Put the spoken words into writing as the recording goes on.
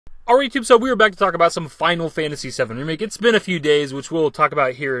Alright YouTube, so we are back to talk about some Final Fantasy VII Remake. It's been a few days, which we'll talk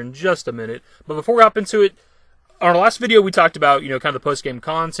about here in just a minute. But before we hop into it, on our last video we talked about, kind of the post-game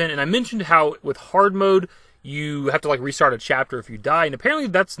content, and I mentioned how with hard mode, you have to restart a chapter if you die, and apparently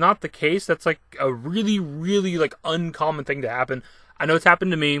that's not the case. That's a really, really uncommon thing to happen. I know it's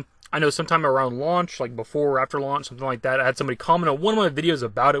happened to me. I know sometime around launch, before or after launch, something like that, I had somebody comment on one of my videos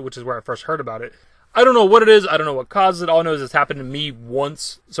about it, which is where I first heard about it. I don't know what it is. I don't know what causes it. All I know is it's happened to me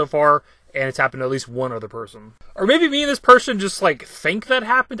once so far, and it's happened to at least one other person. Or maybe me and this person just, think that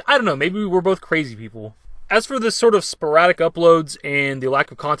happened. I don't know. Maybe we're both crazy people. As for this sort of sporadic uploads and the lack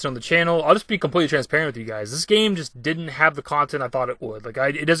of content on the channel, I'll just be completely transparent with you guys. This game just didn't have the content I thought it would.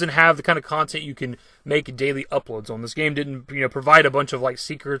 It doesn't have the kind of content you can make daily uploads on. This game didn't, provide a bunch of,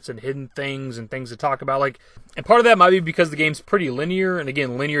 secrets and hidden things and things to talk about. And part of that might be because the game's pretty linear. And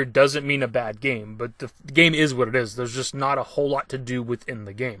again, linear doesn't mean a bad game. But the game is what it is. There's just not a whole lot to do within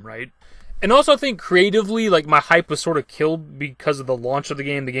the game, right? And also, I think creatively, my hype was sort of killed because of the launch of the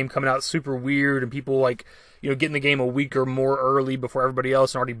game coming out super weird, and people, getting the game a week or more early before everybody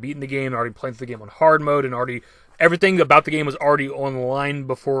else, and already beating the game, and already playing through the game on hard mode, and already, everything about the game was already online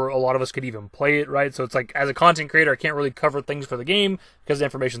before a lot of us could even play it, right? So it's as a content creator, I can't really cover things for the game, because the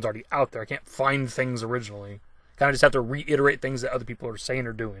information's already out there. I can't find things originally. Kind of just have to reiterate things that other people are saying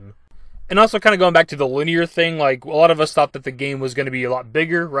or doing. And also kind of going back to the linear thing, a lot of us thought that the game was going to be a lot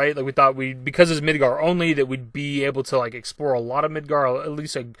bigger, right? We thought because it's Midgar only, that we'd be able to explore a lot of Midgar, at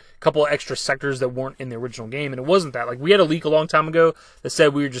least a couple of extra sectors that weren't in the original game, and it wasn't that. We had a leak a long time ago that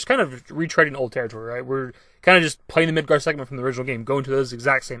said we were just kind of retreading old territory, right? We're kind of just playing the Midgar segment from the original game, going to those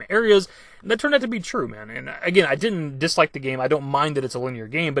exact same areas, and that turned out to be true, man. And again, I didn't dislike the game. I don't mind that it's a linear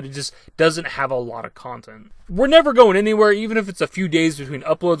game, but it just doesn't have a lot of content. We're never going anywhere, even if it's a few days between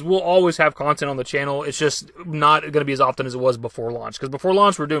uploads. We'll always have content on the channel. It's just not going to be as often as it was before launch, because before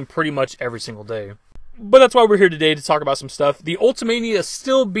launch, we're doing pretty much every single day. But that's why we're here today, to talk about some stuff. The Ultimania is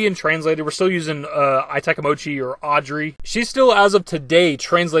still being translated. We're still using Itakamochi or Audrey. She's still, as of today,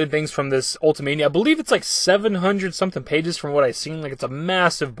 translating things from this Ultimania. I believe it's 700 something pages from what I've seen. It's a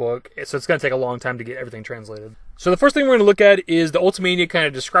massive book, so it's going to take a long time to get everything translated. So the first thing we're going to look at is the Ultimania kind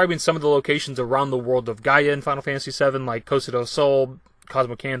of describing some of the locations around the world of Gaia in Final Fantasy VII, like Costa del Sol,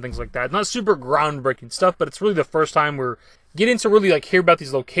 Cosmo Canyon, things like that. Not super groundbreaking stuff, but it's really the first time we're getting to really hear about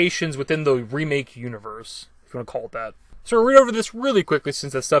these locations within the remake universe, if you want to call it that. So we'll read over this really quickly,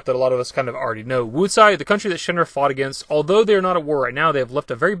 since that's stuff that a lot of us kind of already know. Wutai, the country that Shinra fought against, although they are not at war right now, they have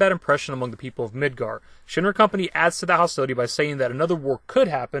left a very bad impression among the people of Midgar. Shinra Company adds to the hostility by saying that another war could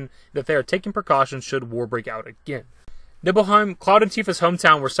happen, and that they are taking precautions should war break out again. Nibelheim, Cloud and Tifa's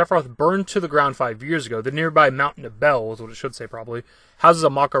hometown, where Sephiroth burned to the ground 5 years ago. The nearby Mount Nibel, is what it should say probably, houses a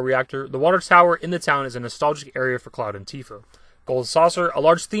Mako reactor. The water tower in the town is a nostalgic area for Cloud and Tifa. Gold Saucer, a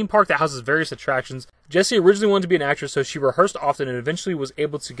large theme park that houses various attractions. Jessie originally wanted to be an actress, so she rehearsed often and eventually was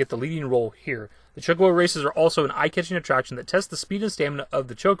able to get the leading role here. The Chocobo races are also an eye-catching attraction that tests the speed and stamina of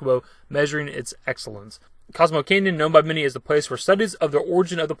the Chocobo, measuring its excellence. Cosmo Canyon, known by many as the place where studies of the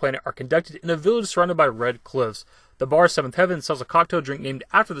origin of the planet are conducted in a village surrounded by red cliffs. The bar Seventh Heaven sells a cocktail drink named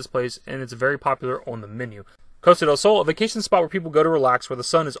after this place, and it's very popular on the menu. Costa del Sol, a vacation spot where people go to relax, where the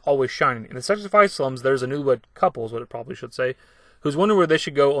sun is always shining. In the Section 5 slums, there's a newlywed couple, is what it probably should say, who's wondering where they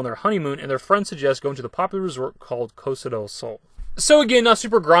should go on their honeymoon, and their friends suggest going to the popular resort called Costa del Sol. So again, not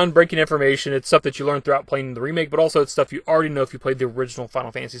super groundbreaking information. It's stuff that you learn throughout playing the remake, but also it's stuff you already know if you played the original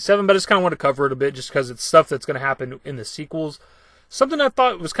Final Fantasy VII, but I just kind of want to cover it a bit just because it's stuff that's going to happen in the sequels. Something I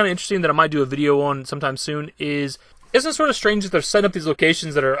thought was kind of interesting that I might do a video on sometime soon is, isn't it sort of strange that they're setting up these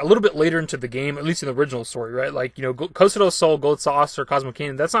locations that are a little bit later into the game, at least in the original story, right? Costa del Sol, Gold Saucer, Cosmo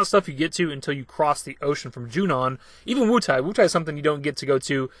Canyon, that's not stuff you get to until you cross the ocean from Junon. Even Wutai. Wutai is something you don't get to go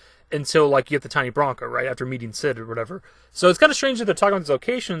to until, you get the Tiny Bronco, right? After meeting Sid or whatever. So it's kind of strange that they're talking about these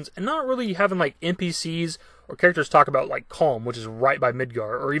locations and not really having, NPCs or characters talk about, Kalm, which is right by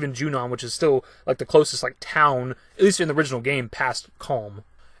Midgar, or even Junon, which is still, the closest, town, at least in the original game, past Kalm.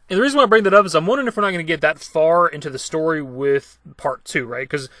 And the reason why I bring that up is I'm wondering if we're not going to get that far into the story with Part 2, right?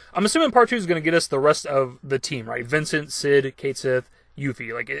 Because I'm assuming Part 2 is going to get us the rest of the team, right? Vincent, Sid, Cait Sith,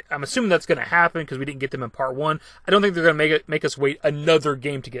 Yuffie. I'm assuming that's going to happen because we didn't get them in Part 1. I don't think they're going to make us wait another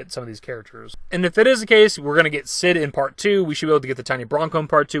game to get some of these characters. And if that is the case, we're going to get Sid in Part 2. We should be able to get the Tiny Bronco in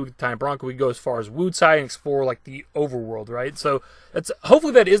Part 2. With the Tiny Bronco, we go as far as Wutai and explore, the overworld, right? So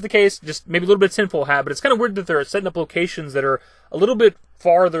hopefully that is the case. Just maybe a little bit of tinfoil hat, but it's kind of weird that they're setting up locations that are a little bit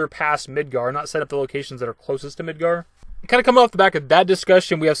farther past Midgar, not set up the locations that are closest to Midgar. Kind of coming off the back of that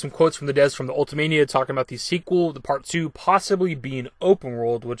discussion, we have some quotes from the devs from the Ultimania talking about the sequel, the Part 2, possibly being open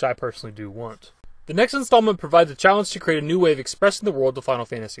world, which I personally do want. The next installment provides a challenge to create a new way of expressing the world of Final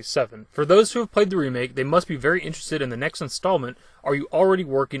Fantasy VII. For those who have played the remake, they must be very interested in the next installment. Are you already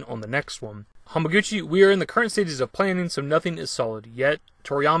working on the next one? Hamaguchi, we are in the current stages of planning, so nothing is solid yet.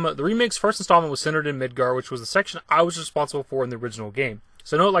 Toriyama, the remake's first installment was centered in Midgar, which was the section I was responsible for in the original game,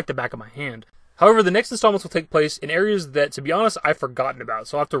 so I know it like the back of my hand. However, the next installments will take place in areas that, to be honest, I've forgotten about,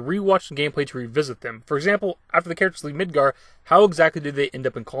 so I'll have to rewatch the gameplay to revisit them. For example, after the characters leave Midgar, how exactly did they end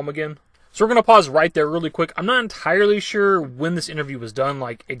up in Calm again? So we're going to pause right there really quick. I'm not entirely sure when this interview was done,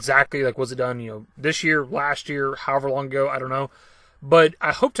 exactly, was it done, this year, last year, however long ago, I don't know. But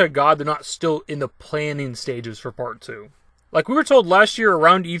I hope to God they're not still in the planning stages for Part 2. We were told last year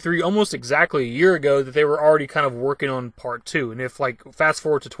around E3, almost exactly a year ago, that they were already kind of working on Part 2. And if, fast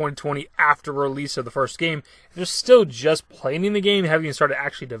forward to 2020 after release of the first game, if they're still just planning the game, haven't even started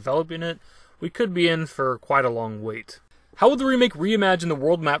actually developing it, we could be in for quite a long wait. How will the remake reimagine the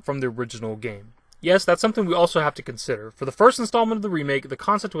world map from the original game? Yes, that's something we also have to consider. For the first installment of the remake, the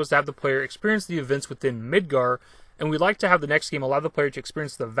concept was to have the player experience the events within Midgar, and we'd like to have the next game allow the player to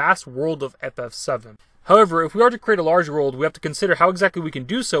experience the vast world of FF7. However, if we are to create a large world, we have to consider how exactly we can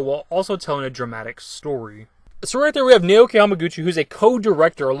do so while also telling a dramatic story. So right there we have Naoki Hamaguchi, who's a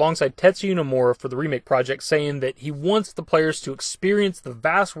co-director alongside Tetsuya Nomura for the remake project, saying that he wants the players to experience the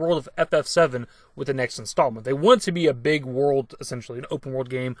vast world of FF7 with the next installment. They want it to be a big world, essentially, an open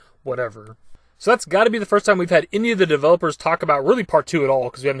world game, whatever. So that's got to be the first time we've had any of the developers talk about really Part 2 at all,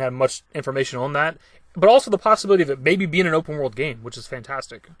 because we haven't had much information on that. But also the possibility of it maybe being an open world game, which is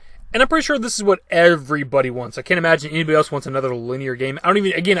fantastic. And I'm pretty sure this is what everybody wants. I can't imagine anybody else wants another linear game. I don't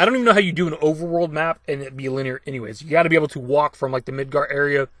even know how you do an overworld map and it be linear anyways. You got to be able to walk from the Midgar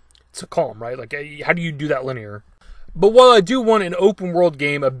area to Calm, right? How do you do that linear? But while I do want an open world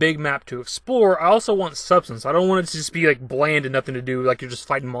game, a big map to explore, I also want substance. I don't want it to just be bland and nothing to do, you're just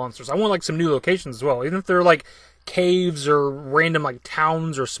fighting monsters. I want some new locations as well, even if they're caves or random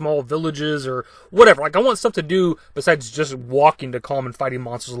towns or small villages or whatever. I want stuff to do besides just walking to Calm and fighting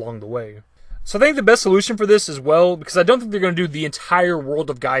monsters along the way. So I think the best solution for this as well, because I don't think they're going to do the entire world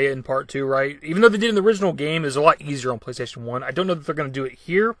of Gaia in Part 2, right? Even though they did in the original game, is a lot easier on PlayStation 1. I don't know that they're going to do it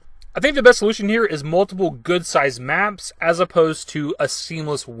here. I think the best solution here is multiple good-sized maps as opposed to a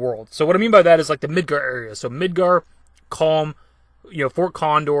seamless world. So what I mean by that is the Midgar area. So Midgar, Calm, Fort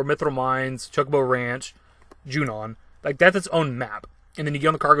Condor, Mithril Mines, Chocobo Ranch, Junon. That's its own map. And then you get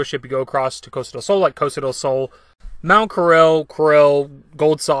on the cargo ship, you go across to Costa del Sol, Costa del Sol, Mount Corel,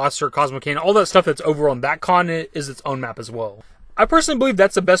 Gold Saucer, Cosmo Canyon, all that stuff that's over on that continent is its own map as well. I personally believe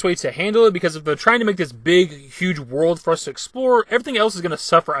that's the best way to handle it, because if they're trying to make this big, huge world for us to explore, everything else is going to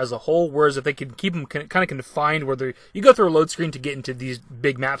suffer as a whole, whereas if they can keep them kind of confined, where you go through a load screen to get into these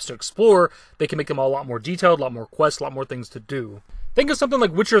big maps to explore, they can make them a lot more detailed, a lot more quests, a lot more things to do. Think of something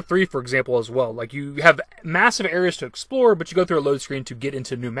like Witcher 3, for example, as well. You have massive areas to explore, but you go through a load screen to get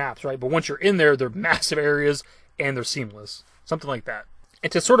into new maps, right? But once you're in there, they're massive areas, and they're seamless. Something like that.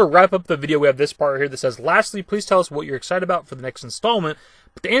 And to sort of wrap up the video, we have this part here that says, lastly, please tell us what you're excited about for the next installment.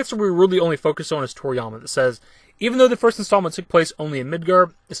 But the answer we really only focus on is Toriyama, that says, even though the first installment took place only in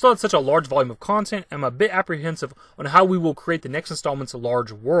Midgar, it still had such a large volume of content, and I'm a bit apprehensive on how we will create the next installment's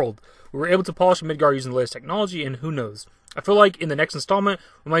large world. We were able to polish Midgar using the latest technology, and who knows. I feel like in the next installment,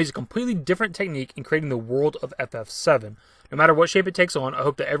 we might use a completely different technique in creating the world of FF7. No matter what shape it takes on, I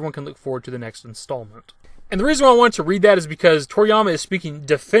hope that everyone can look forward to the next installment. And the reason why I wanted to read that is because Toriyama is speaking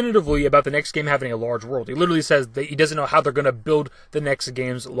definitively about the next game having a large world. He literally says that he doesn't know how they're going to build the next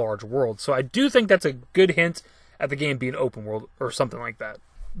game's large world. So I do think that's a good hint at the game being open world or something like that.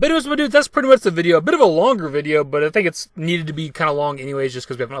 But anyways, my dudes, that's pretty much the video. A bit of a longer video, but I think it's needed to be kind of long anyways just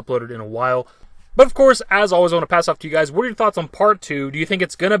because we haven't uploaded in a while. But of course, as always, I want to pass off to you guys. What are your thoughts on Part 2? Do you think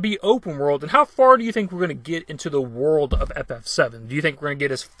it's going to be open world? And how far do you think we're going to get into the world of FF7? Do you think we're going to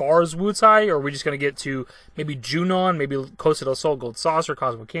get as far as Wutai? Or are we just going to get to maybe Junon, maybe Costa del Sol, Gold Saucer,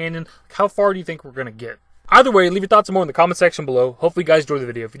 Cosmo Canyon? How far do you think we're going to get? Either way, leave your thoughts and more in the comment section below. Hopefully you guys enjoyed the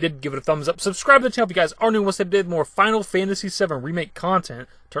video. If you did, give it a thumbs up. Subscribe to the channel if you guys are new and want to see more Final Fantasy VII Remake content.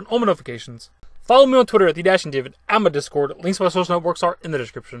 Turn on notifications. Follow me on Twitter at @dashingdavid. I'm on Discord. Links to my social networks are in the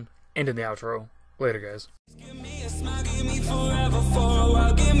description and in the outro. Later, guys. Give me a smile, give me forever for a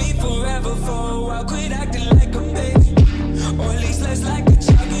while, give me forever for a while. Quit acting like a baby, or at least less like a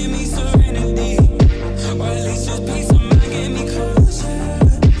child. Give me serenity.